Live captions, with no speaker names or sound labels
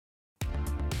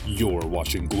You're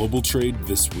watching Global Trade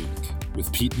This Week with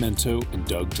Pete Mento and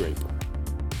Doug Draper.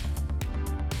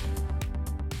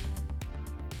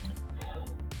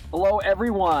 Hello,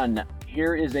 everyone.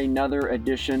 Here is another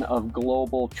edition of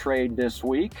Global Trade This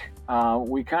Week.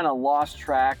 We kind of lost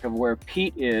track of where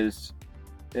Pete is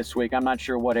this week. I'm not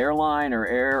sure what airline or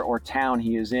air or town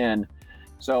he is in.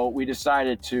 So we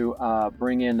decided to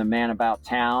bring in the man about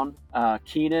town.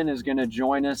 Keenan is going to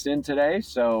join us in today.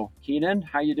 So Keenan,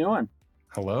 how you doing?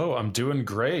 Hello, I'm doing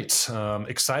great.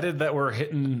 Excited that we're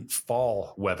hitting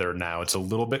fall weather now. It's a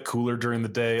little bit cooler during the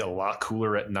day, a lot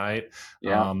cooler at night. So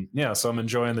I'm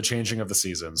enjoying the changing of the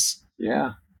seasons.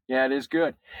 Yeah, it is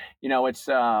good. You know, it's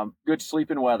good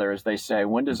sleeping weather, as they say.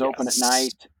 Windows open at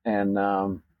night, and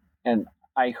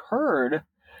I heard,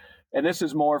 and this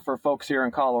is more for folks here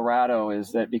in Colorado,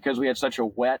 is that because we had such a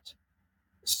wet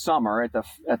summer at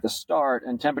the start,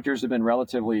 and temperatures have been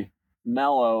relatively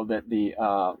mellow, that the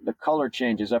color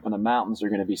changes up in the mountains are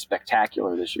going to be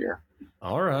spectacular this year.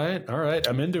 All right.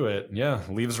 I'm into it. Yeah,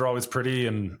 leaves are always pretty,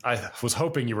 and I was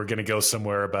hoping you were going to go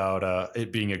somewhere about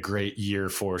it being a great year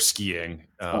for skiing.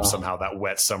 Somehow that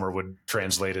wet summer would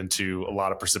translate into a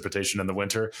lot of precipitation in the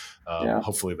winter.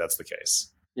 Hopefully that's the case.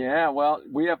 Yeah, well,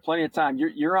 we have plenty of time.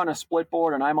 You're on a split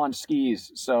board, and I'm on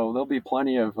skis, so there'll be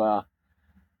plenty of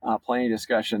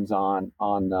discussions on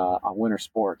winter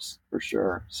sports for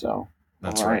sure. So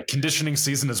that's right. Conditioning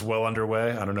season is well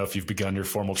underway. I don't know if you've begun your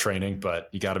formal training, but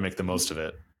you got to make the most of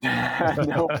it.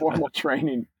 No formal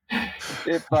training.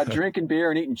 If drinking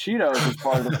beer and eating Cheetos is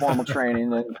part of the formal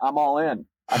training, then I'm all in.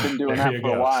 I've been doing that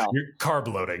for a while. You're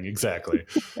carb loading, exactly.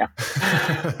 Yeah.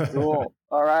 Cool.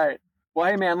 All right. Well,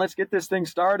 hey, man, let's get this thing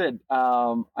started.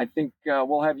 I think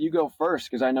we'll have you go first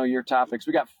because I know your topics.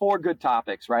 We got 4 good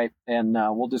topics, right? And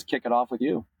we'll just kick it off with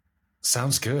you.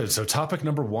 Sounds good. So topic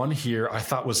number 1 here I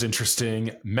thought was interesting.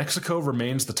 Mexico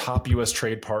remains the top U.S.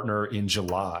 trade partner in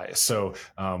July. So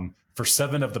for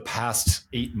 7 of the past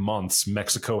 8 months,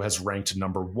 Mexico has ranked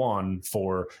number 1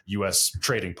 for U.S.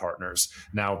 trading partners.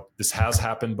 Now, this has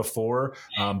happened before,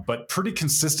 but pretty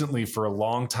consistently for a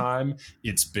long time,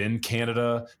 it's been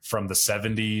Canada from the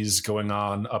 70s going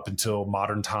on up until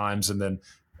modern times. And then,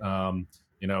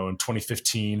 in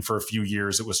 2015, for a few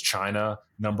years, it was China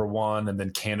number 1, and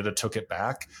then Canada took it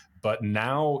back. But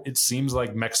now it seems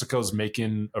like Mexico's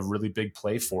making a really big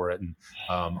play for it. And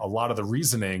a lot of the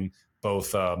reasoning,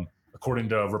 both according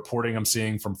to reporting I'm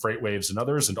seeing from FreightWaves and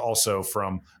others, and also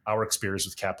from our experience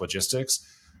with Cap Logistics,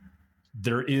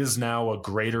 there is now a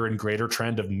greater and greater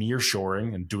trend of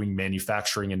nearshoring and doing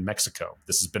manufacturing in Mexico.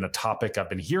 This has been a topic I've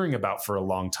been hearing about for a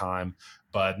long time,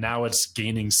 but now it's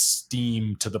gaining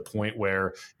steam to the point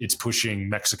where it's pushing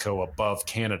Mexico above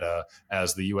Canada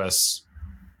as the U.S.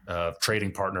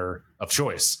 Trading partner of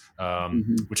choice,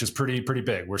 which is pretty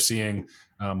big. We're seeing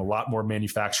a lot more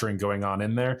manufacturing going on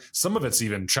in there. Some of it's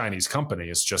even Chinese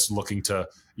companies just looking to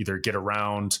either get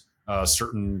around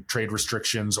certain trade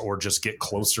restrictions or just get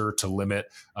closer to limit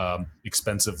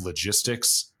expensive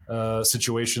logistics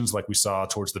situations like we saw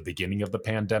towards the beginning of the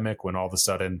pandemic when all of a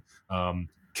sudden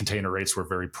container rates were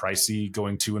very pricey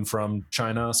going to and from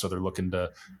China. So they're looking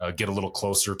to get a little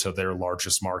closer to their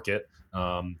largest market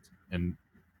and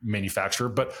manufacture.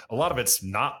 But a lot of it's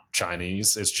not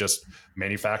Chinese. It's just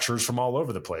manufacturers from all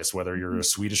over the place, whether you're a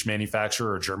Swedish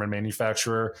manufacturer or German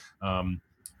manufacturer.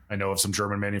 I know of some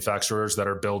German manufacturers that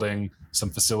are building some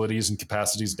facilities and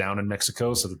capacities down in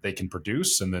Mexico so that they can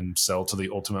produce and then sell to the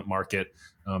ultimate market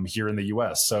here in the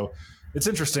U.S. So it's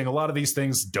interesting. A lot of these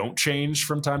things don't change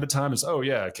from time to time. It's,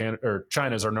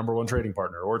 China is our number 1 trading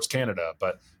partner, or it's Canada,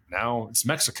 but now it's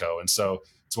Mexico. And so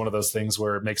it's one of those things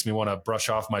where it makes me want to brush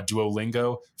off my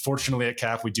Duolingo. Fortunately, at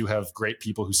CAP, we do have great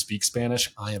people who speak Spanish.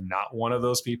 I am not one of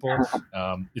those people.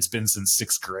 It's been since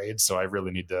 6th grade, so I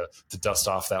really need to dust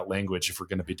off that language if we're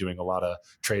going to be doing a lot of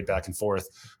trade back and forth.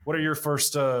 What are your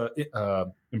first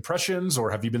impressions,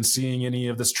 or have you been seeing any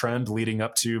of this trend leading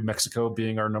up to Mexico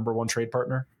being our number 1 trade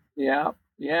partner? Yeah.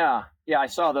 I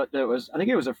saw that there was. I think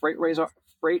it was a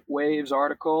FreightWaves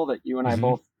article that you and I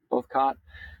both caught.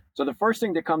 So the first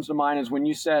thing that comes to mind is when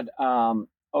you said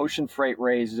ocean freight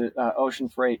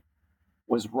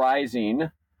was rising.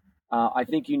 I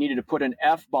think you needed to put an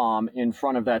F-bomb in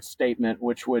front of that statement,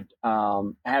 which would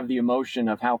have the emotion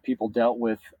of how people dealt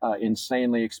with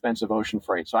insanely expensive ocean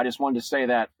freight. So I just wanted to say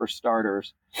that for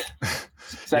starters.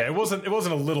 It wasn't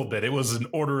a little bit. It was an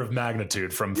order of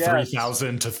magnitude from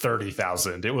 3,000 to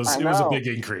 30,000. It was a big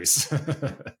increase.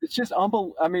 It's just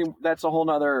unbelievable. I mean, that's a whole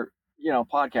nother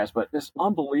podcast, but it's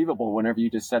unbelievable whenever you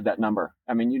just said that number.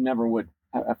 I mean, you never would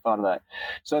have thought of that.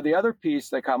 So the other piece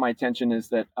that caught my attention is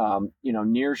that,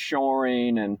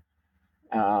 nearshoring and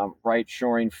right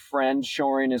shoring. Friend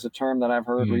shoring is a term that I've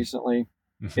heard recently.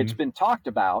 It's been talked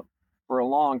about for a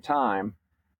long time,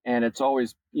 and it's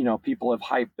always, people have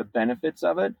hyped the benefits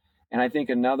of it. And I think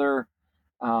another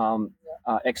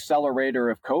accelerator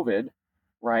of COVID,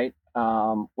 right,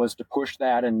 was to push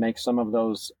that and make some of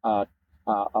those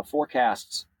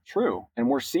forecasts true. And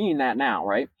we're seeing that now,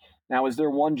 right? Now, is there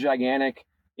one gigantic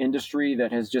industry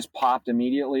that has just popped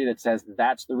immediately that says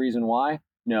that's the reason why?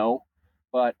 No.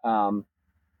 But,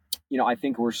 I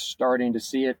think we're starting to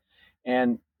see it.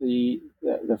 And the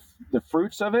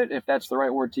fruits of it, if that's the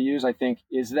right word to use, I think,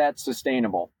 is that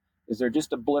sustainable? Is there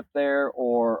just a blip there,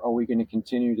 or are we going to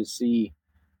continue to see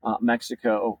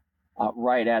Mexico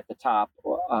right at the top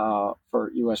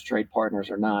for U.S. trade partners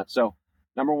or not? So,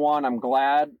 number one, I'm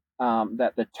glad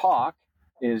that the talk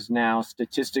is now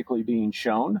statistically being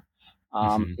shown.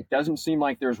 It doesn't seem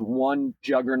like there's one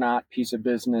juggernaut piece of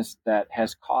business that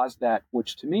has caused that,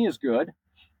 which to me is good.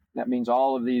 That means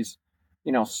all of these,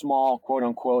 small, quote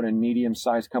unquote, and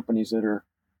medium-sized companies that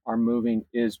are moving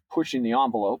is pushing the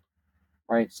envelope,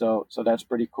 right? So that's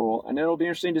pretty cool. And it'll be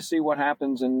interesting to see what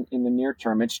happens in the near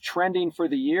term. It's trending for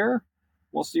the year.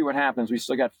 We'll see what happens. We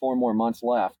still got 4 more months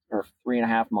left, or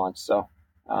 3.5 months. So,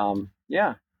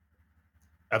 yeah.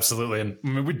 Absolutely. And I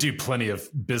mean, we do plenty of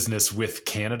business with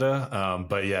Canada,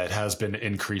 but yeah, it has been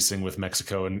increasing with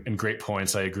Mexico, and great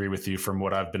points. I agree with you. From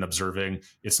what I've been observing,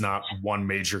 it's not one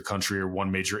major country or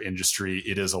one major industry.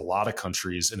 It is a lot of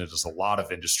countries, and it is a lot of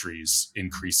industries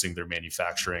increasing their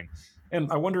manufacturing.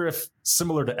 And I wonder if,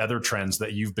 similar to other trends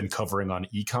that you've been covering on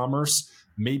e-commerce,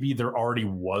 maybe there already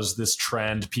was this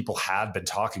trend. People had been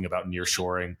talking about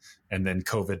nearshoring, and then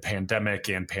COVID pandemic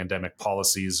and pandemic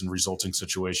policies and resulting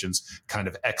situations kind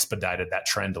of expedited that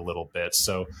trend a little bit.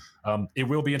 So it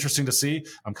will be interesting to see.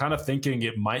 I'm kind of thinking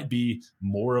it might be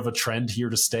more of a trend here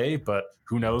to stay, but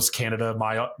who knows? Canada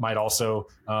might also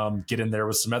get in there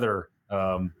with some other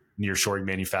nearshoring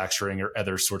manufacturing or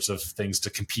other sorts of things to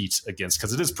compete against,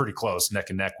 because it is pretty close, neck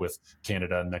and neck with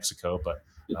Canada and Mexico. But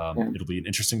it'll be an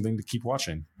interesting thing to keep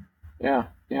watching. Yeah,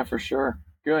 for sure.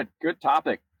 Good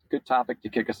topic. Good topic to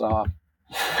kick us off.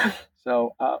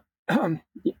 So, God,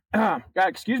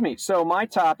 excuse me. So my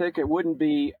topic, it wouldn't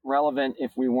be relevant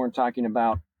if we weren't talking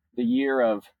about the year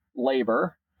of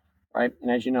labor, right?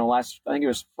 And as you know, I think it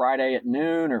was Friday at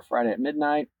noon or Friday at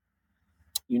midnight,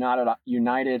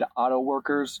 United Auto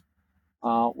Workers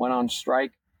went on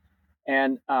strike.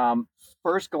 And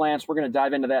first glance, we're going to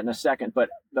dive into that in a second. But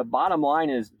the bottom line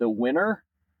is, the winner,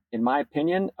 in my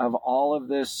opinion, of all of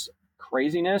this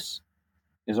craziness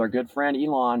is our good friend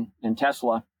Elon and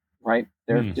Tesla, right?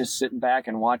 They're just sitting back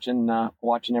and watching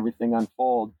everything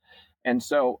unfold. And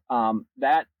so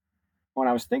that, when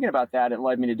I was thinking about that, it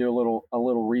led me to do a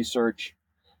little research.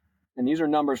 And these are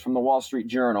numbers from the Wall Street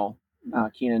Journal.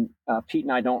 Keenan, Pete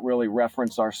and I don't really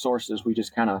reference our sources. We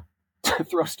just kind of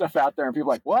throw stuff out there, and people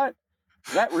are like, what?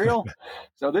 Is that real?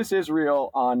 So this is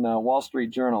real on Wall Street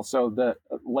Journal. So the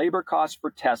labor cost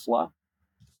for Tesla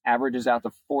averages out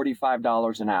to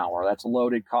 $45 an hour. That's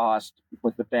loaded cost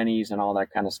with the bennies and all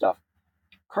that kind of stuff.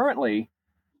 Currently,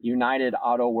 United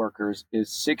Auto Workers is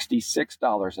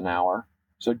 $66 an hour.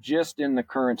 So just in the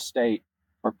current state,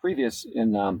 or previous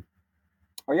in the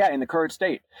current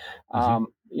state,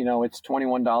 it's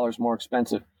 $21 more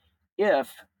expensive.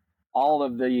 If all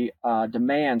of the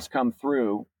demands come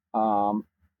through,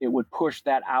 it would push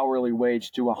that hourly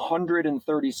wage to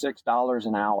 $136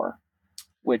 an hour,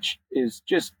 which is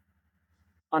just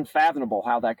unfathomable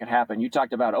how that could happen. You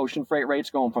talked about ocean freight rates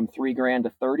going from $3,000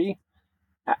 to $30,000.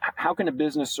 How can a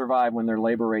business survive when their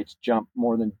labor rates jump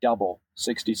more than double,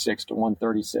 66 to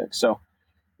 136? So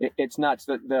it's nuts.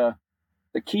 The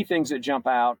key things that jump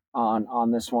out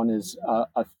on this one is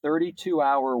a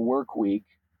 32-hour work week,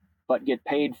 but get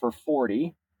paid for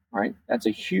 40, right? That's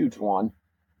a huge one.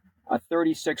 A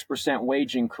 36%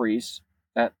 wage increase,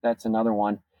 that's another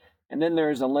one. And then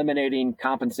there's eliminating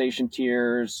compensation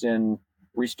tiers and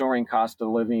restoring cost of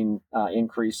living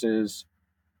increases,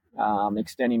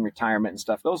 extending retirement and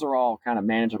stuff. Those are all kind of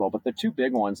manageable. But the two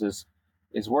big ones is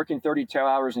working 32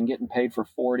 hours and getting paid for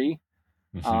 40.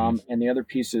 And the other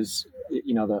piece is,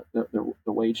 the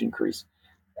wage increase.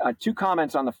 Two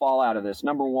comments on the fallout of this.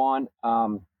 Number one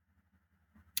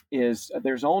is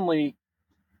there's only,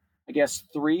 I guess,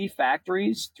 3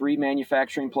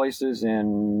 manufacturing places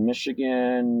in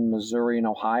Michigan, Missouri, and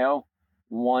Ohio,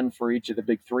 one for each of the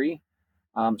big 3.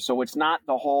 So it's not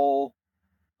the whole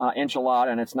enchilada,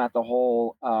 and it's not the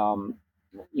whole,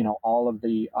 all of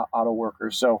the auto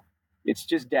workers. So it's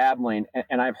just dabbling.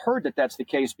 And I've heard that that's the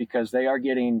case because they are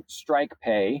getting strike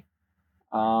pay.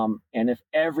 And if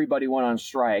everybody went on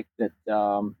strike, that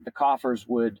the coffers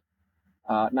would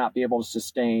not be able to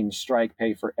sustain strike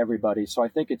pay for everybody. So I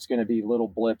think it's going to be little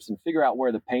blips and figure out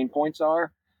where the pain points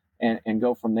are and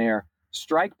go from there.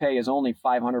 Strike pay is only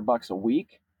 $500 a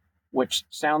week, which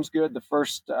sounds good the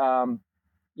first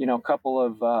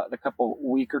couple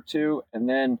week or two, and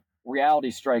then reality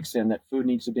strikes in that food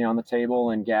needs to be on the table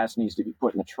and gas needs to be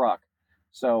put in the truck.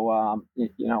 So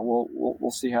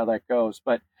we'll see how that goes.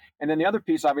 And then the other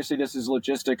piece, obviously, this is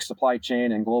logistics, supply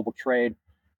chain, and global trade,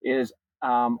 is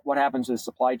what happens to the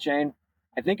supply chain.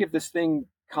 I think if this thing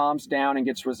calms down and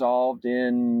gets resolved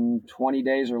in 20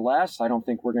 days or less, I don't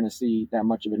think we're going to see that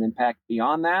much of an impact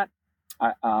beyond that.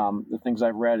 The things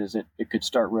I've read is it could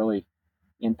start really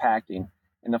impacting.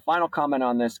 And the final comment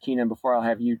on this, Keenan, before I'll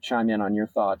have you chime in on your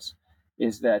thoughts,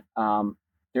 is that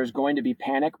there's going to be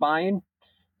panic buying.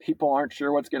 People aren't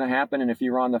sure what's going to happen. And if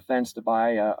you're on the fence to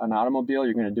buy an automobile,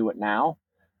 you're going to do it now.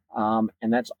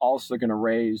 And that's also going to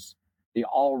raise the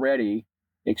already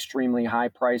extremely high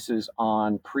prices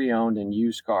on pre-owned and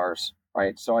used cars,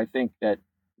 right? So I think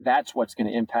that's what's going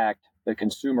to impact the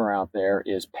consumer out there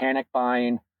is panic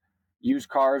buying. Used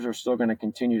cars are still going to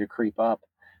continue to creep up.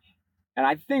 And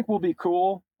I think we'll be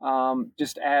cool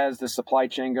just as the supply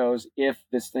chain goes if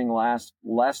this thing lasts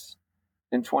less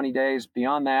than 20 days.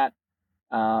 Beyond that,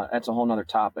 that's a whole nother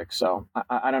topic. So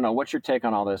I don't know. What's your take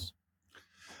on all this?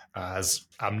 As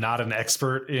I'm not an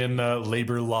expert in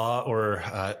labor law, or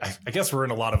I guess we're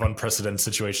in a lot of unprecedented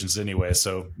situations anyway.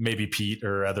 So maybe Pete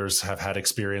or others have had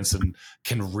experience and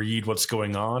can read what's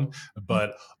going on.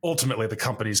 But ultimately, the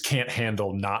companies can't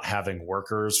handle not having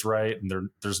workers, right? And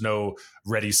there's no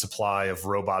ready supply of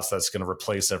robots that's going to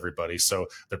replace everybody. So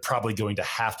they're probably going to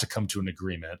have to come to an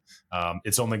agreement.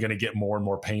 It's only going to get more and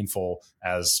more painful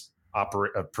as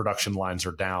production lines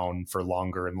are down for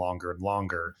longer and longer and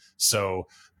longer. So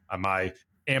my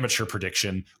amateur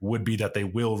prediction would be that they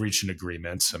will reach an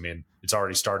agreement. I mean, it's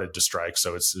already started to strike,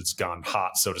 so it's gone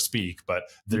hot, so to speak, but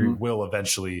they will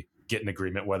eventually get an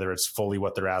agreement, whether it's fully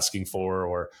what they're asking for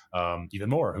or even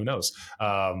more, who knows?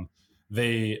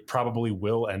 They probably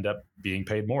will end up being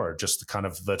paid more, just kind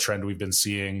of the trend we've been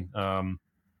seeing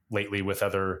lately with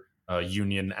other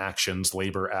union actions,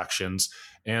 labor actions.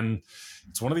 And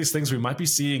it's one of these things we might be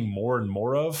seeing more and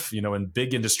more of. In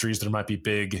big industries, there might be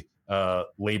big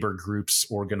labor groups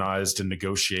organized and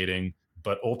negotiating,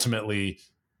 but ultimately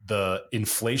the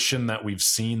inflation that we've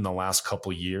seen the last couple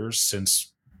of years,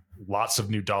 since lots of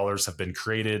new dollars have been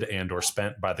created and or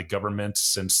spent by the government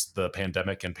since the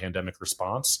pandemic and pandemic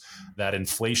response, that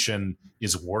inflation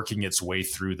is working its way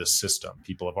through the system.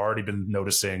 People have already been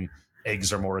noticing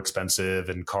eggs are more expensive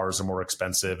and cars are more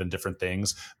expensive and different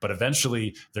things. But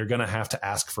eventually they're going to have to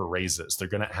ask for raises. They're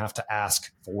going to have to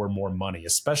ask for more money,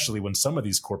 especially when some of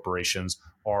these corporations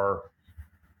are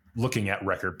looking at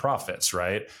record profits,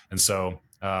 right? And so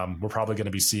we're probably going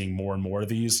to be seeing more and more of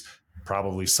these,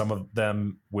 probably some of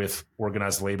them with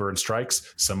organized labor and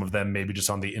strikes, some of them maybe just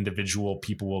on the individual.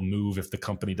 People will move if the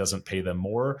company doesn't pay them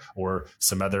more, or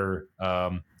some other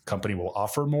company will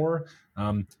offer more.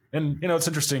 And it's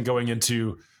interesting going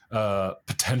into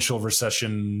potential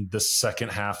recession the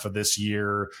second half of this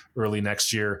year, early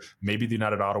next year. Maybe the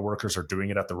United Auto Workers are doing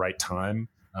it at the right time.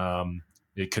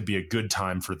 It could be a good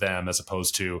time for them as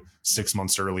opposed to 6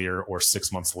 months earlier or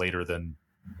 6 months later than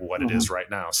what it is right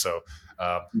now. So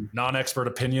non-expert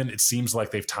opinion, it seems like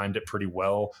they've timed it pretty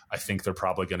well. I think they're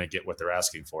probably going to get what they're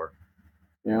asking for.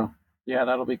 Yeah,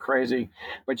 that'll be crazy.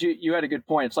 But you had a good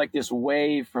point. It's like this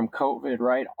wave from COVID,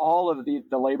 right? All of the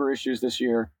labor issues this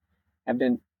year have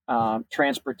been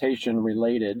transportation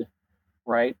related,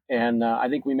 right? And I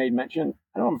think we made mention,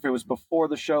 I don't know if it was before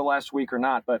the show last week or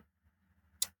not, but,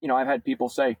 I've had people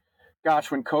say,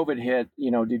 gosh, when COVID hit,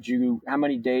 how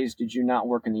many days did you not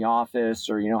work in the office,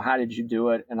 or, how did you do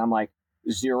it? And I'm like,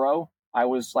 0. I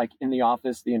was like in the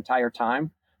office the entire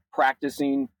time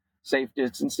practicing safe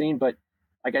distancing. But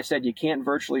like I said, you can't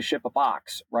virtually ship a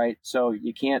box, right? So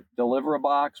you can't deliver a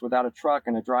box without a truck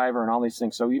and a driver and all these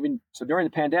things. So during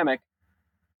the pandemic,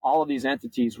 all of these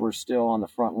entities were still on the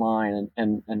front line,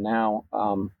 and now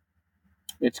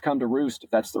it's come to roost, if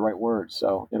that's the right word.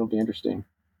 So it'll be interesting.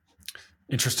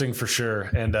 Interesting for sure.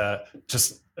 And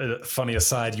just a funny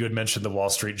aside, you had mentioned the Wall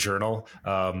Street Journal.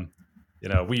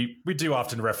 We do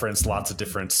often reference lots of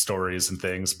different stories and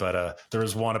things, but there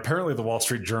was one. Apparently, the Wall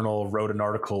Street Journal wrote an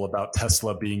article about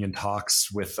Tesla being in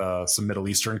talks with some Middle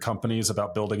Eastern companies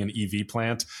about building an EV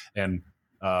plant. And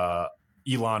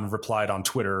Elon replied on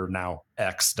Twitter, now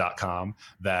X.com,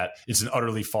 that it's an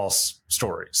utterly false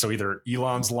story. So either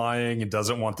Elon's lying and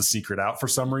doesn't want the secret out for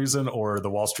some reason, or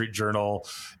the Wall Street Journal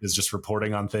is just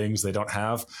reporting on things they don't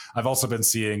have. I've also been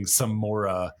seeing some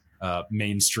more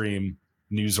mainstream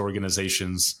news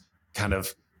organizations kind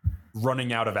of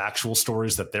running out of actual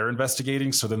stories that they're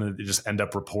investigating. So then they just end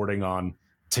up reporting on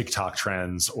TikTok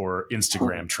trends or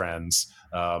Instagram trends.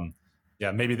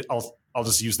 Maybe I'll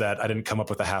just use that. I didn't come up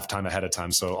with a halftime ahead of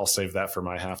time, so I'll save that for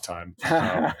my halftime.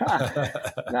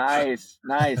 Nice.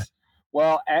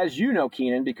 Well, as you know,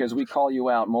 Keenan, because we call you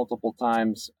out multiple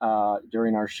times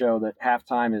during our show, that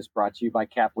halftime is brought to you by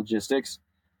Cap Logistics.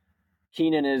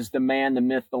 Keenan is the man, the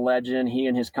myth, the legend. He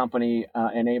and his company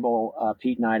enable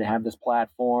Pete and I to have this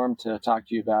platform to talk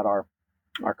to you about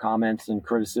our comments and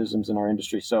criticisms in our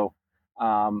industry. So,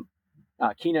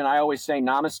 Keenan, I always say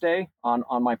namaste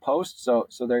on my post. So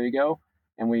there you go.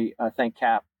 And we thank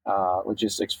Cap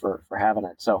Logistics for having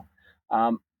it. So,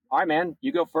 all right, man,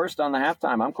 you go first on the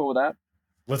halftime. I'm cool with that.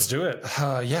 Let's do it.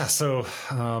 So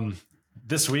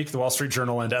this week, the Wall Street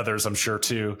Journal and others, I'm sure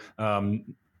too,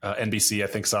 NBC, I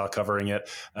think, saw covering it.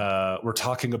 We're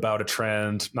talking about a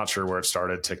trend, not sure where it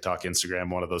started, TikTok, Instagram,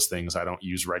 one of those things I don't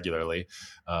use regularly,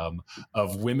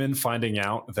 of women finding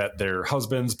out that their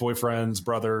husbands, boyfriends,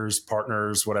 brothers,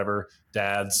 partners, whatever,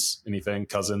 dads, anything,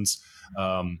 cousins,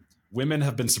 women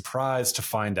have been surprised to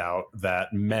find out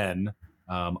that men,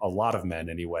 a lot of men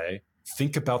anyway,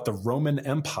 think about the Roman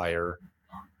Empire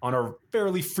on a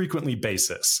fairly frequently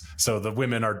basis. So the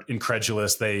women are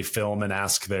incredulous. They film and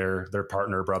ask their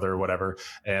partner, brother, whatever.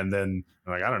 And then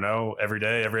like, I don't know, every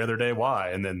day, every other day, why?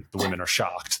 And then the women are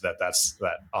shocked that that's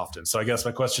that often. So I guess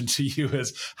my question to you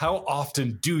is, how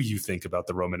often do you think about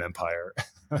the Roman Empire?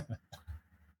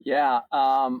 Yeah,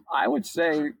 I would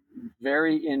say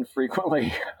very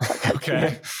infrequently. Okay. I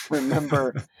can't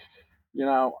remember,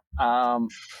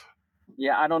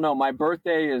 yeah, I don't know. My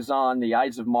birthday is on the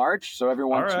Ides of March, so every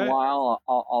once in a while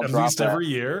I'll at drop least every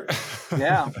year.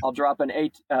 Yeah, I'll drop an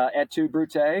et tu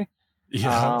Brute.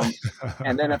 Yeah.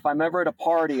 And then if I'm ever at a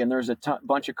party and there's a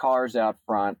bunch of cars out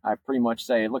front, I pretty much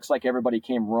say it looks like everybody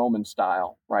came Roman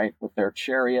style, right, with their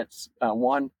chariots,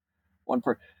 one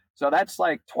per. So that's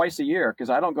like twice a year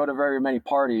because I don't go to very many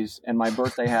parties, and my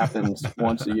birthday happens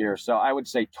once a year. So I would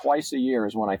say twice a year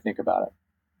is when I think about it.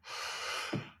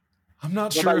 I'm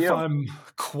not sure if I'm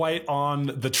quite on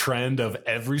the trend of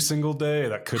every single day.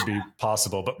 That could be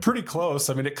possible, but pretty close.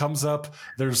 I mean, it comes up.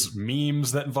 There's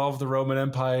memes that involve the Roman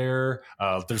Empire.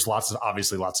 There's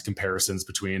obviously lots of comparisons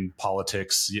between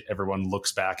politics. Everyone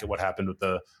looks back at what happened with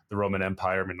the Roman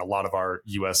Empire. I mean, a lot of our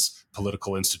U.S.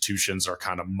 political institutions are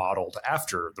kind of modeled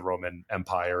after the Roman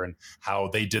Empire and how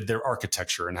they did their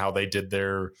architecture and how they did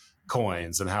their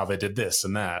coins and how they did this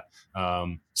and that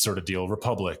sort of deal,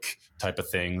 republic type of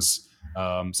things.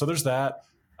 So there's that.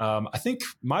 I think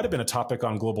might have been a topic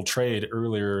on global trade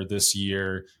earlier this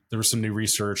year. There was some new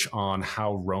research on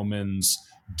how Romans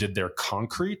did their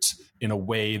concrete in a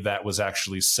way that was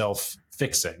actually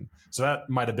self-fixing. So that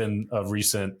might have been a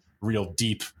recent real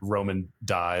deep Roman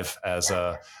dive, as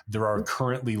there are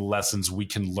currently lessons we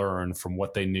can learn from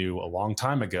what they knew a long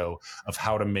time ago of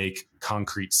how to make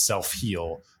concrete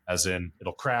self-heal, as in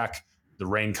it'll crack. The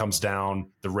rain comes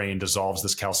down, the rain dissolves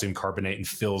this calcium carbonate and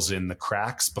fills in the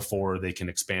cracks before they can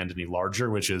expand any larger,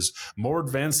 which is more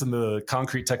advanced than the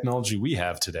concrete technology we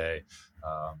have today.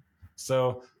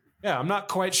 So, I'm not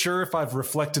quite sure if I've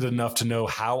reflected enough to know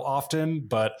how often,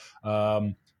 but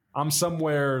I'm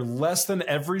somewhere less than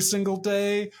every single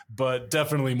day, but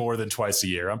definitely more than twice a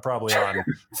year. I'm probably on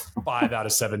 5 out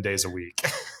of 7 days a week.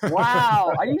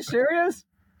 Wow. Are you serious?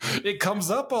 It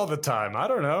comes up all the time. I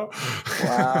don't know.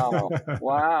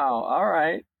 Wow. All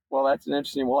right. Well, that's an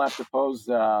interesting. We'll have to pose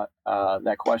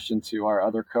that question to our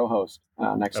other co-host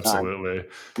next Absolutely. time.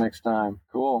 Next time.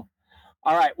 Cool.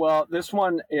 All right. Well, this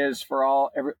one is for I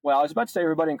was about to say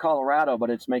everybody in Colorado,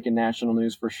 but it's making national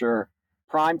news for sure.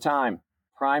 Prime time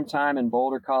in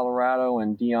Boulder, Colorado,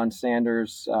 and Deion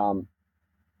Sanders,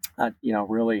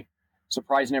 really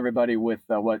surprising everybody with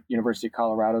what University of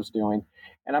Colorado is doing.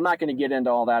 And I'm not going to get into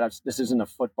all that. This isn't a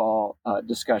football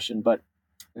discussion, but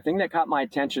the thing that caught my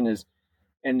attention is,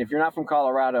 and if you're not from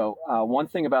Colorado, one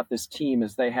thing about this team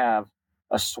is they have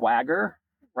a swagger,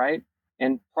 right?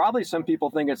 And probably some people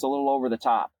think it's a little over the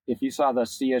top. If you saw the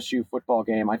CSU football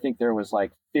game, I think there was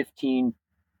like 15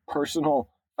 personal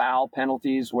foul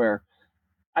penalties where,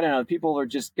 I don't know, people are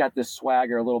just got this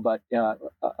swagger a little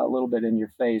bit in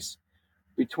your face.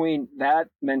 Between that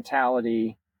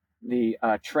mentality, the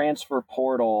transfer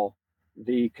portal,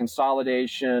 the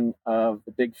consolidation of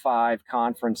the Big Five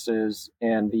conferences,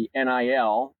 and the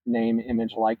NIL, name,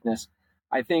 image, likeness,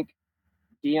 I think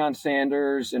Deion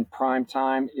Sanders in prime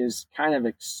time is kind of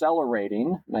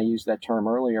accelerating, and I used that term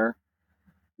earlier,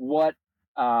 what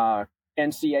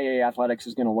NCAA athletics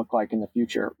is going to look like in the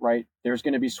future, right? There's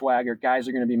going to be swagger. Guys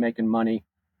are going to be making money.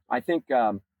 I think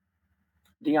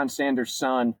Deion Sanders'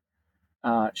 son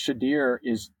Shadir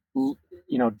is,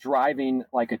 driving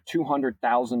like a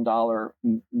 $200,000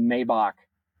 Maybach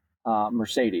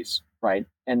Mercedes, right?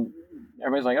 And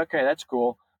everybody's like, okay, that's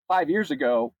cool. 5 years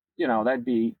ago, that'd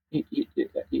be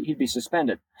he'd be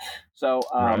suspended. So,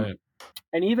 Right.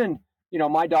 and even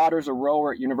my daughter's a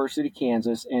rower at University of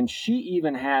Kansas, and she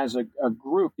even has a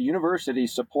group. The university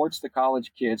supports the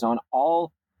college kids on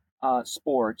all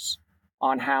sports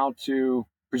on how to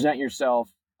present yourself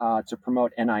to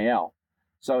promote NIL.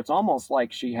 So it's almost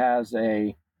like she has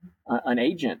an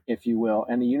agent, if you will,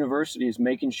 and the university is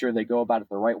making sure they go about it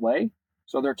the right way.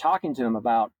 So they're talking to them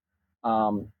about.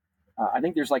 I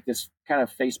think there's like this kind of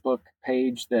Facebook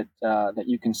page that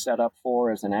you can set up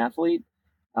for as an athlete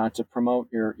to promote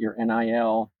your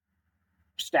NIL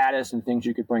status and things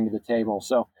you could bring to the table.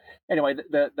 So anyway,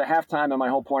 the halftime, and my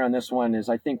whole point on this one is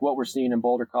I think what we're seeing in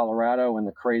Boulder, Colorado, and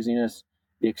the craziness,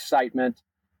 the excitement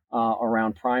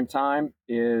around prime time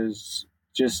is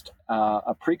just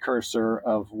a precursor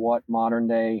of what modern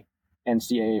day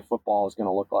NCAA football is going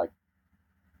to look like.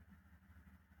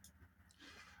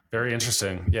 Very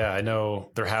interesting. Yeah, I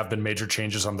know there have been major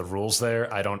changes on the rules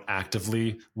there. I don't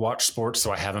actively watch sports,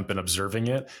 so I haven't been observing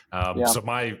it. So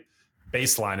my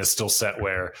baseline is still set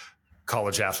where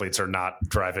college athletes are not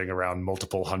driving around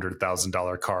multiple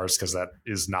 $100,000 cars because that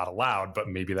is not allowed, but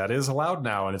maybe that is allowed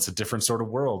now, and it's a different sort of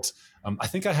world. I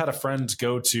think I had a friend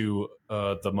go to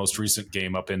the most recent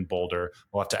game up in Boulder.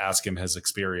 We'll have to ask him his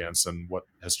experience and what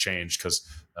has changed, because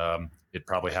it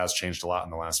probably has changed a lot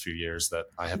in the last few years that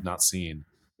I have not seen.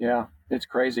 Yeah, it's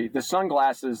crazy. The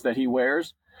sunglasses that he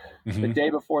wears, the day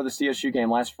before the CSU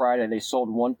game last Friday, they sold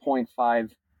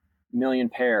 1.5 million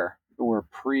pair. Were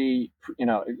they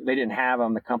didn't have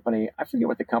them. The company, I forget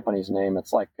what the company's name.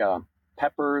 It's like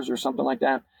Peppers or something like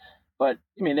that. But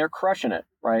I mean, they're crushing it,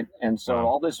 right? And so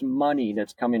all this money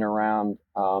that's coming around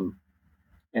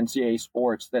NCAA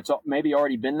sports that's maybe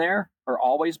already been there or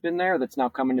always been there, that's now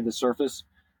coming to the surface.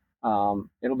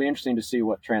 It'll be interesting to see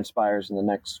what transpires in the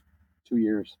next 2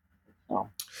 years. So.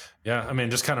 Yeah, I mean,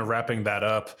 just kind of wrapping that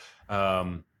up.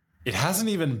 It hasn't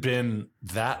even been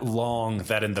that long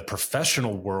that in the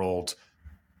professional world,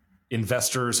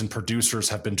 investors and producers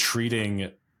have been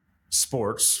treating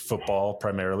sports, football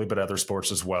primarily, but other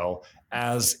sports as well,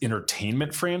 as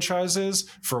entertainment franchises.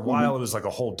 For a while, it was like a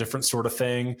whole different sort of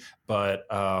thing,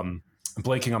 but I'm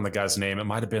blanking on the guy's name. It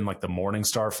might have been like the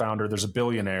Morningstar founder. There's a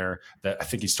billionaire that I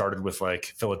think he started with like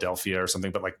Philadelphia or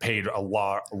something, but like paid a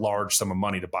large sum of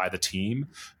money to buy the team,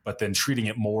 but then treating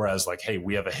it more as like, hey,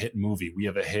 we have a hit movie. We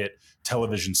have a hit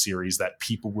television series that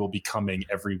people will be coming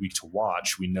every week to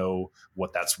watch. We know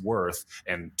what that's worth.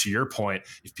 And to your point,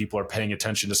 if people are paying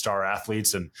attention to star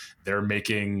athletes and they're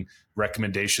making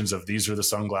recommendations of these are the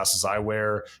sunglasses I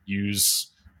wear,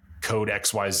 use code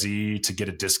XYZ to get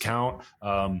a discount.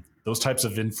 Those types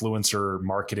of influencer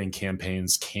marketing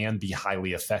campaigns can be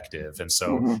highly effective. And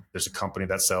so there's a company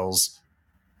that sells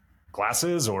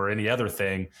glasses or any other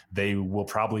thing, they will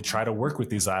probably try to work with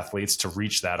these athletes to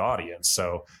reach that audience.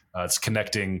 So it's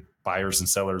connecting buyers and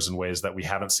sellers in ways that we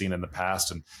haven't seen in the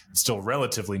past, and it's still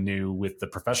relatively new with the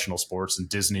professional sports and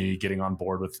Disney getting on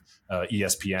board with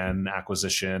ESPN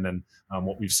acquisition and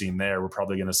what we've seen there. We're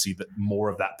probably going to see that more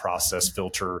of that process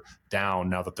filter down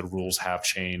now that the rules have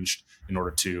changed in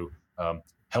order to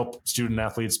help student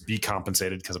athletes be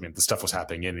compensated, because I mean the stuff was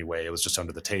happening anyway. It was just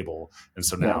under the table, and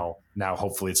so now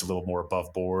hopefully it's a little more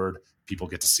above board. People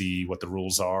get to see what the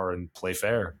rules are and play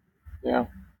fair.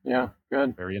 Yeah,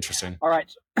 good. Very interesting. All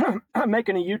right, I'm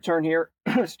making a U-turn here.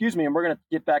 Excuse me, and we're going to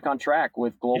get back on track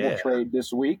with global trade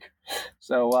this week.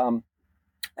 So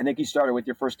I think you started with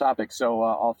your first topic, so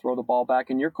I'll throw the ball back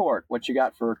in your court. What you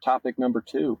got for topic number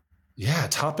 2? Yeah,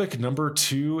 topic number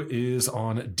 2 is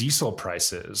on diesel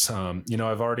prices.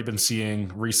 I've already been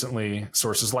seeing recently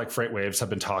sources like FreightWaves have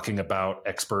been talking about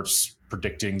experts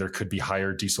predicting there could be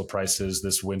higher diesel prices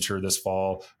this winter, this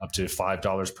fall, up to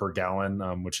 $5 per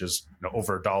gallon, which is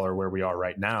over $1 where we are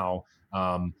right now.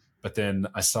 But then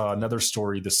I saw another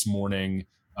story this morning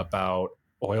about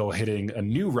oil hitting a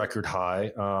new record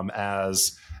high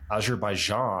as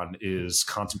Azerbaijan is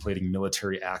contemplating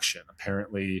military action.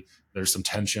 Apparently, there's some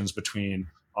tensions between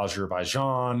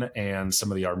Azerbaijan and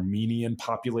some of the Armenian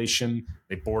population.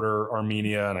 They border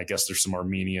Armenia, and I guess there's some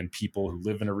Armenian people who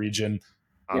live in a region.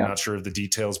 I'm not sure of the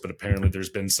details, but apparently there's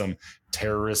been some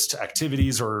terrorist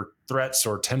activities or threats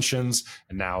or tensions,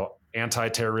 and now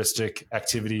anti-terroristic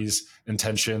activities and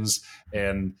tensions.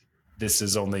 And this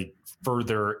is only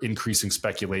further increasing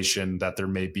speculation that there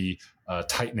may be a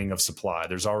tightening of supply.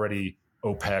 There's already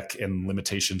OPEC and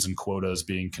limitations and quotas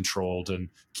being controlled and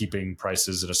keeping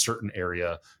prices in a certain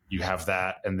area. You have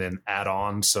that, and then add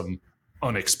on some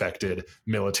unexpected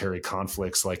military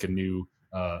conflicts, like a new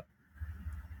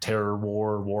terror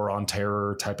war on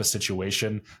terror type of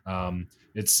situation.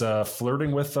 It's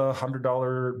flirting with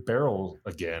 $100 barrel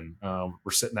again.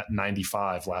 We're sitting at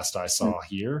 95 last I saw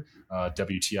here,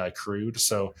 WTI crude.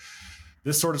 So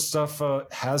this sort of stuff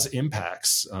has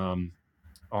impacts on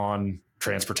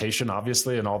transportation,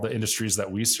 obviously, and all the industries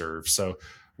that we serve. So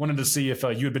wanted to see if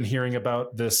you had been hearing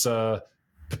about this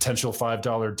potential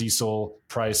 $5 diesel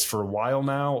price for a while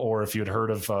now, or if you had heard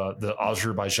of the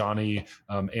Azerbaijani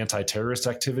anti-terrorist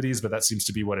activities, but that seems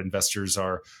to be what investors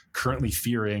are currently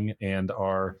fearing and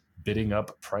are bidding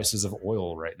up prices of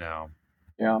oil right now.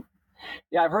 Yeah.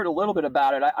 Yeah, I've heard a little bit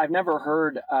about it. I've never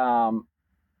heard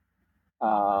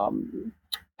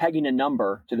pegging a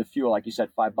number to the fuel, like you said,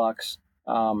 $5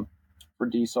 for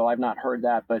diesel. I've not heard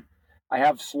that, but I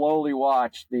have slowly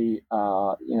watched the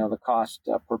the cost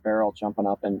per barrel jumping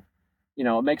up, and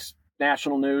it makes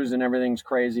national news and everything's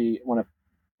crazy when it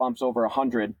bumps over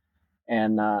 100,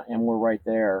 and we're right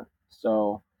there.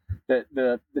 So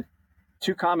the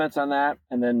two comments on that,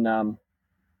 and then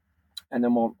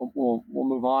we'll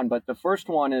move on. But the first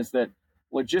one is that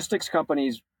logistics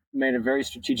companies made a very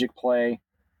strategic play.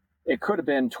 It could have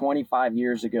been 25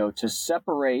 years ago to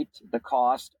separate the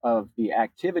cost of the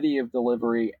activity of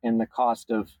delivery and the cost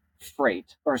of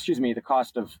the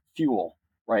cost of fuel,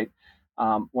 right?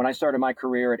 When I started my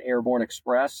career at Airborne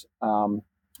Express, and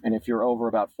if you're over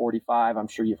about 45, I'm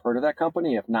sure you've heard of that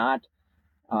company. If not,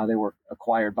 they were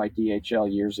acquired by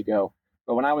DHL years ago.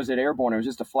 But when I was at Airborne, it was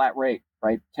just a flat rate,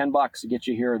 right? $10 to get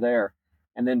you here or there.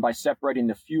 And then by separating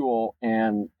the fuel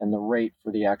and the rate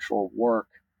for the actual work,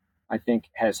 I think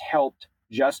has helped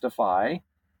justify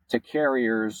to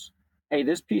carriers, hey,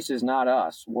 this piece is not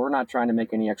us. We're not trying to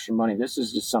make any extra money. This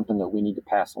is just something that we need to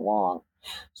pass along.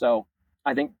 So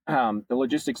I think the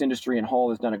logistics industry in whole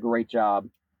has done a great job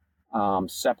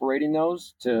separating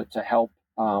those to help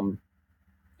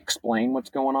explain what's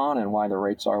going on and why the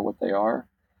rates are what they are.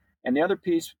 And the other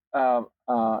piece,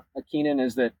 Keenan,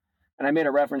 is that, and I made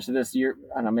a reference to this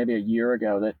maybe a year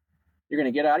ago, that you're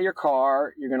going to get out of your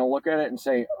car, you're going to look at it and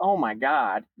say, oh my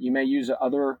God, you may use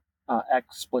other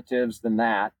expletives than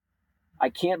that. I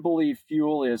can't believe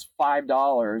fuel is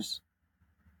 $5.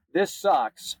 This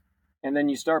sucks. And then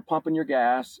you start pumping your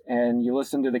gas and you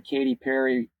listen to the Katy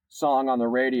Perry song on the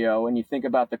radio and you think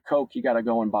about the Coke you got to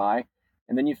go and buy.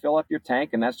 And then you fill up your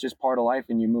tank and that's just part of life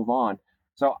and you move on.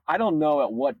 So I don't know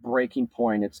at what breaking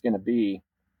point it's going to be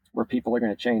where people are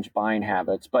going to change buying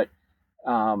habits. But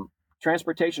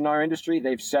transportation in our industry,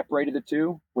 they've separated the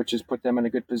two, which has put them in a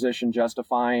good position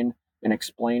justifying and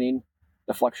explaining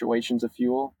the fluctuations of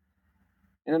fuel.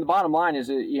 And then the bottom line is,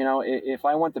 if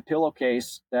I want the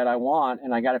pillowcase that I want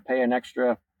and I got to pay an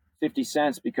extra 50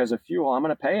 cents because of fuel, I'm going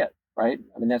to pay it, right?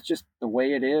 I mean, that's just the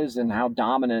way it is and how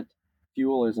dominant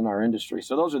fuel is in our industry.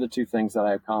 So those are the two things that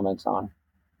I have comments on.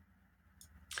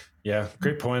 Yeah,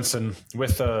 great points. And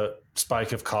with the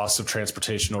spike of costs of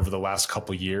transportation over the last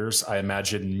couple of years, I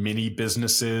imagine many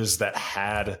businesses that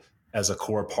had as a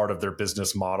core part of their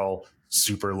business model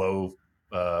super low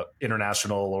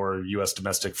international or U.S.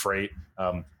 domestic freight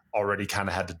already kind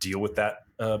of had to deal with that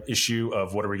issue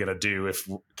of what are we going to do?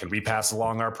 Can we pass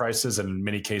along our prices? And in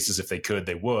many cases, if they could,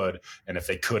 they would. And if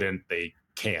they couldn't, they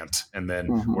can't, and then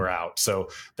we're out. So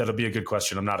that'll be a good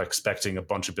question. I'm not expecting a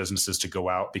bunch of businesses to go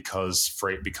out because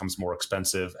freight becomes more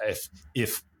expensive.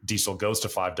 If diesel goes to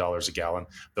 $5 a gallon,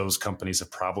 those companies have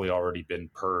probably already been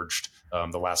purged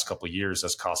the last couple of years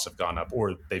as costs have gone up,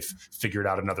 or they've figured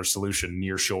out another solution,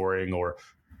 nearshoring or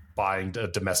buying a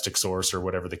domestic source or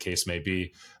whatever the case may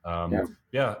be.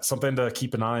 Something to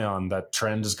keep an eye on. That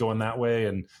trend is going that way,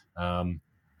 and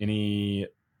any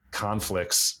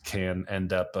conflicts can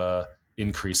end up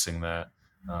increasing that.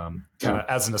 Kind of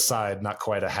as an aside, not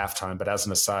quite a halftime, but as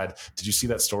an aside, did you see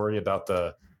that story about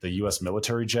the U.S.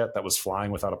 military jet that was flying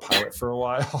without a pilot for a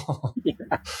while?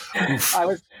 I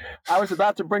was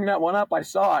about to bring that one up. I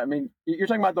saw it. I mean, you're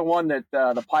talking about the one that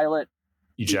the pilot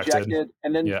ejected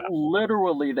and then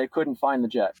literally they couldn't find the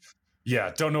jet.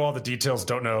 Yeah, don't know all the details,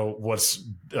 don't know what's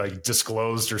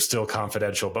disclosed or still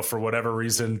confidential, but for whatever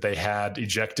reason, they had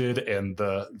ejected and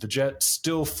the jet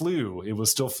still flew. It was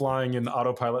still flying in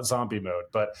autopilot zombie mode,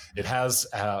 but it has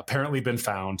apparently been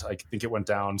found. I think it went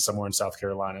down somewhere in South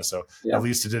Carolina, so at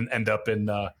least it didn't end up in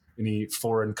any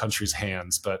foreign country's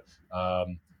hands. But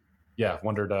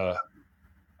wondered,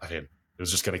 it was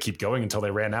just going to keep going until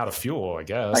they ran out of fuel, I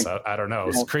guess. I don't know.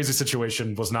 It's a crazy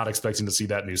situation. Was not expecting to see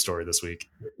that news story this week.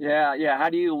 Yeah.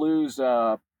 How do you lose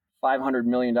a $500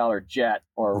 million jet?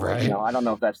 Or, I don't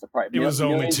know if that's the price. It was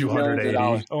only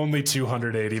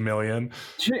 $280 million.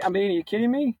 I mean, are you kidding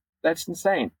me? That's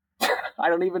insane. I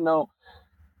don't even know.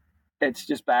 It's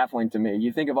just baffling to me.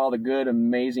 You think of all the good,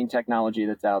 amazing technology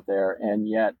that's out there, and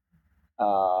yet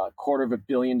 $250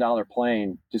 million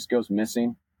plane just goes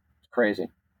missing. It's crazy.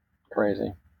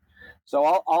 So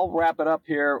I'll wrap it up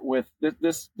here with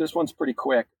this one's pretty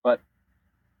quick, but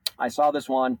I saw this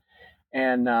one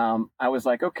and I was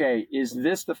like, okay, is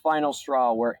this the final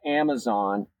straw where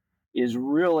Amazon is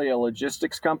really a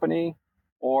logistics company,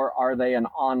 or are they an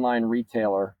online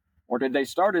retailer? Or did they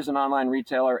start as an online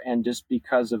retailer and just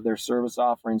because of their service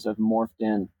offerings have morphed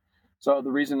in? So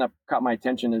the reason that caught my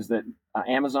attention is that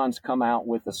Amazon's come out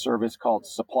with a service called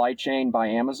Supply Chain by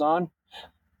Amazon.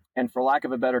 And for lack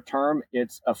of a better term,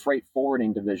 it's a freight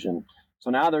forwarding division. So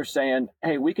now they're saying,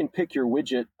 hey, we can pick your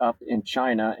widget up in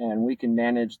China and we can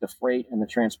manage the freight and the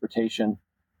transportation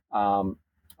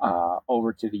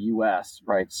over to the U.S.,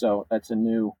 right? So that's a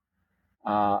new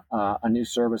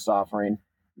service offering.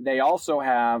 They also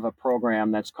have a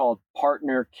program that's called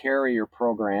Partner Carrier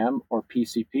Program, or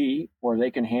PCP, where they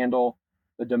can handle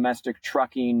the domestic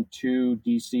trucking to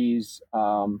DCs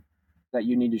that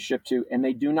you need to ship to, and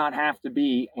they do not have to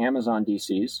be Amazon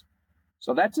DCs.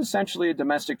 So that's essentially a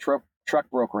domestic truck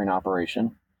brokering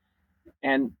operation.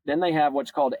 And then they have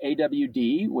what's called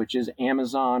AWD, which is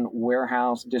Amazon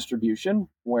Warehouse Distribution,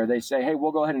 where they say, hey,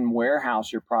 we'll go ahead and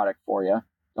warehouse your product for you.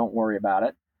 Don't worry about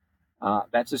it.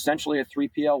 That's essentially a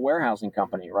 3PL warehousing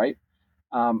company, right?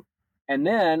 And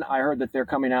then I heard that they're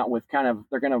coming out with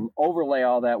they're going to overlay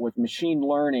all that with machine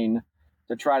learning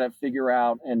to try to figure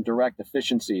out and direct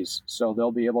efficiencies. So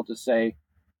they'll be able to say,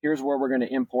 here's where we're going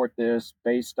to import this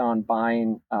based on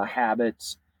buying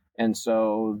habits. And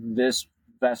so this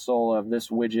vessel of this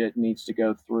widget needs to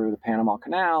go through the Panama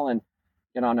Canal and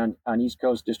get on an East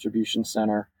Coast distribution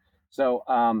center. So,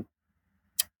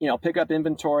 pick up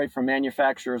inventory from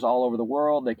manufacturers all over the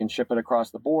world. They can ship it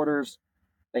across the borders.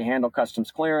 They handle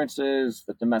customs clearances,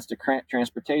 the domestic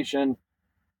transportation.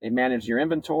 They manage your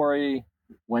inventory,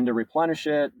 when to replenish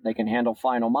it. They can handle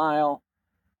final mile.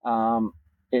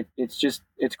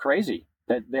 It's crazy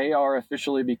that they are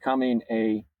officially becoming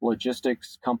a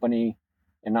logistics company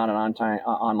and not an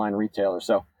online retailer.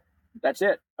 So that's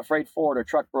it. A freight forwarder,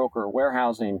 truck broker,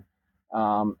 warehousing,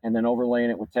 and then overlaying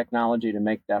it with technology to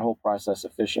make that whole process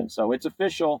efficient. So it's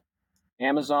official.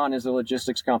 Amazon is a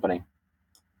logistics company.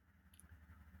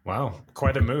 Wow,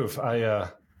 quite a move. I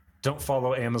don't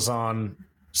follow Amazon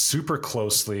super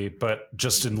closely, but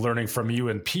just in learning from you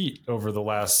and Pete over the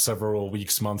last several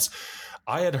weeks, months,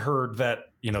 I had heard that,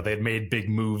 they'd made big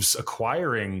moves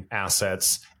acquiring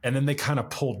assets, and then they kind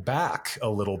of pulled back a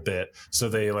little bit. So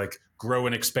they grow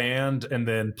and expand and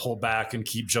then pull back and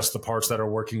keep just the parts that are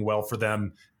working well for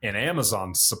them in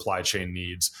Amazon's supply chain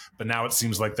needs. But now it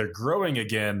seems like they're growing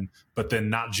again, but then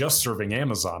not just serving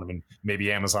Amazon. I mean,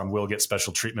 maybe Amazon will get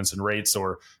special treatments and rates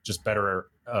or just better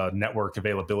network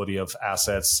availability of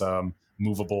assets,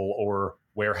 movable or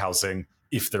warehousing,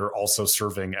 if they're also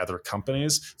serving other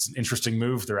companies. It's an interesting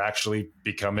move. They're actually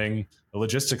becoming a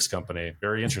logistics company.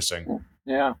 Very interesting.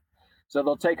 Yeah. So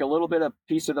they'll take a little bit of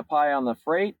piece of the pie on the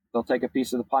freight. They'll take a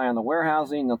piece of the pie on the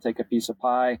warehousing. They'll take a piece of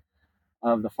pie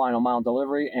of the final mile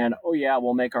delivery. And, oh, yeah,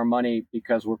 we'll make our money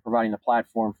because we're providing the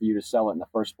platform for you to sell it in the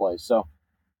first place. So,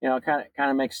 it kind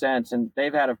of makes sense. And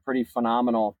they've had a pretty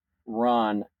phenomenal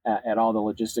run at all the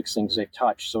logistics things they've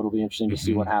touched. So it'll be interesting to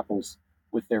see what happens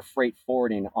with their freight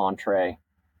forwarding entree.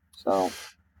 So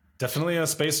definitely a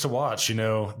space to watch.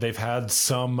 They've had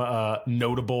some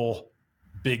notable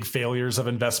big failures of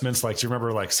investments. Do you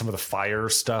remember some of the Fire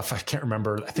stuff? I can't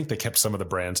remember. I think they kept some of the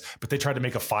brands, but they tried to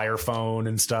make a Fire phone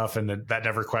and stuff, and that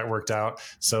never quite worked out.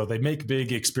 So they make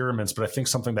big experiments, but I think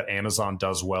something that Amazon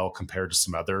does well compared to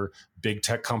some other big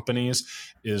tech companies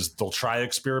is they'll try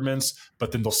experiments,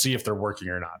 but then they'll see if they're working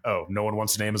or not. Oh, no one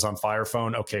wants an Amazon Fire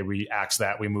phone. Okay, we axe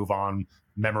that. We move on.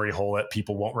 Memory hole it.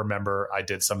 People won't remember. I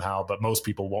did somehow, but most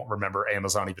people won't remember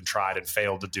Amazon even tried and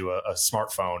failed to do a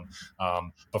smartphone.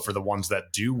 But for the ones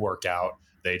that do work out,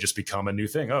 they just become a new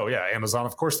thing. Oh yeah, Amazon,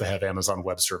 of course they have Amazon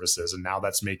Web Services, and now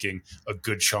that's making a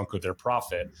good chunk of their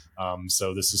profit.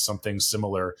 So this is something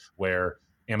similar where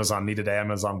Amazon needed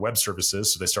Amazon Web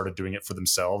Services, so they started doing it for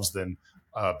themselves, then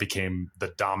became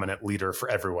the dominant leader for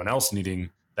everyone else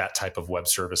needing that type of web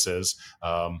services.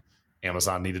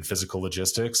 Amazon needed physical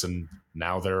logistics, and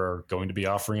now they're going to be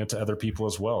offering it to other people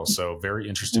as well. So very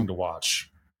interesting to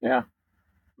watch. Yeah.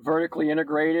 Vertically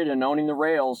integrated and owning the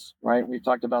rails, right? We've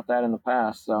talked about that in the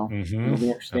past. So it'll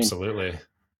be interesting. Absolutely.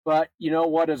 But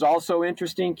what is also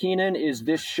interesting, Keenan, is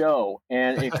this show.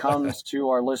 And it comes to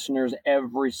our listeners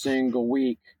every single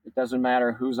week. It doesn't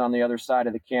matter who's on the other side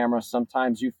of the camera.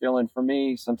 Sometimes you fill in for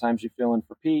me. Sometimes you fill in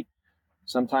for Pete.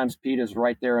 sometimes Pete is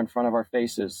right there in front of our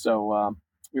faces. So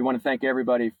we want to thank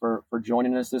everybody for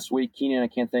joining us this week. Keenan, I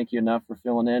can't thank you enough for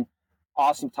filling in.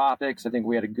 Awesome topics. I think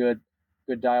we had a good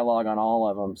dialogue on all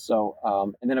of them. So,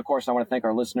 and then of course, I want to thank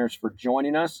our listeners for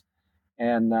joining us.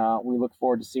 And we look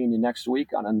forward to seeing you next week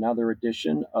on another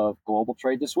edition of Global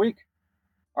Trade This Week.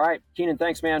 All right, Keenan,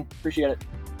 thanks, man. Appreciate it.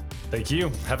 Thank you.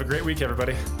 Have a great week,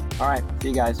 everybody. All right. See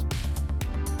you guys.